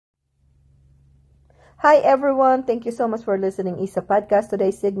Hi everyone, thank you so much for listening. Isa podcast.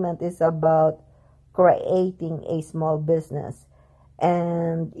 Today's segment is about creating a small business.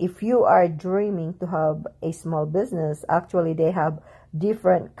 And if you are dreaming to have a small business, actually they have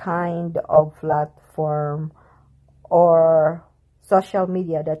different kind of platform or social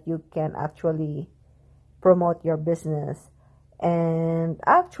media that you can actually promote your business. And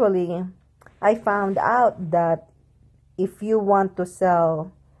actually, I found out that if you want to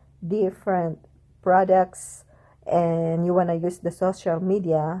sell different products and you want to use the social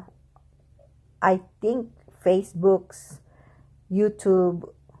media, I think Facebook's, YouTube,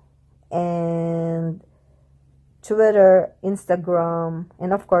 and Twitter, Instagram,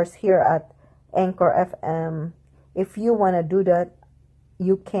 and of course here at Anchor FM, if you want to do that,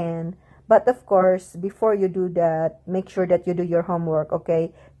 you can. But of course, before you do that, make sure that you do your homework,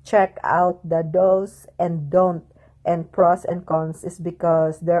 okay? Check out the do's and don't and pros and cons is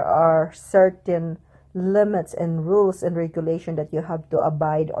because there are certain limits and rules and regulation that you have to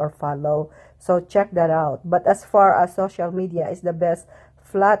abide or follow. So check that out. But as far as social media is the best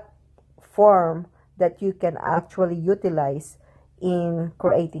platform that you can actually utilize in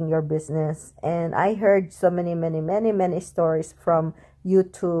creating your business. And I heard so many stories from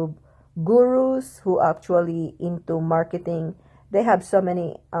YouTube gurus who actually into marketing. They have so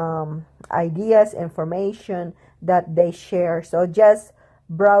many ideas, information that they share. So just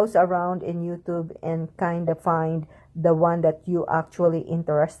browse around in YouTube and kind of find the one that you actually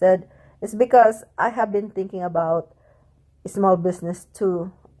interested. It's because I have been thinking about small business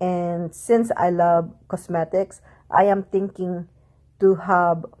too. And since I love cosmetics, I am thinking to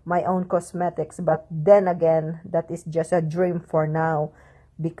have my own cosmetics. But then again, that is just a dream for now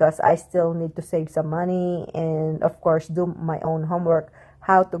because I still need to save some money and of course do my own homework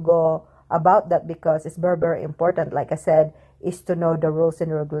how to go about that because it's very important, like I said, is to know the rules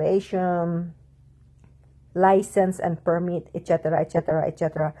and regulation, license and permit, etc., etc.,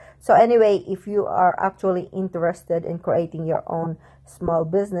 etc. So anyway, if you are actually interested in creating your own small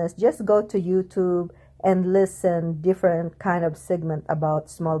business, just go to YouTube and listen different kind of segment about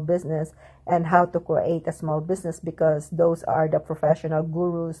small business and how to create a small business because those are the professional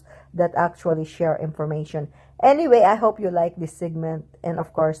gurus that actually share information. Anyway, I hope you like this segment, and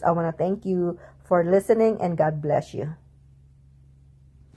of course I want to thank you for listening and God bless you.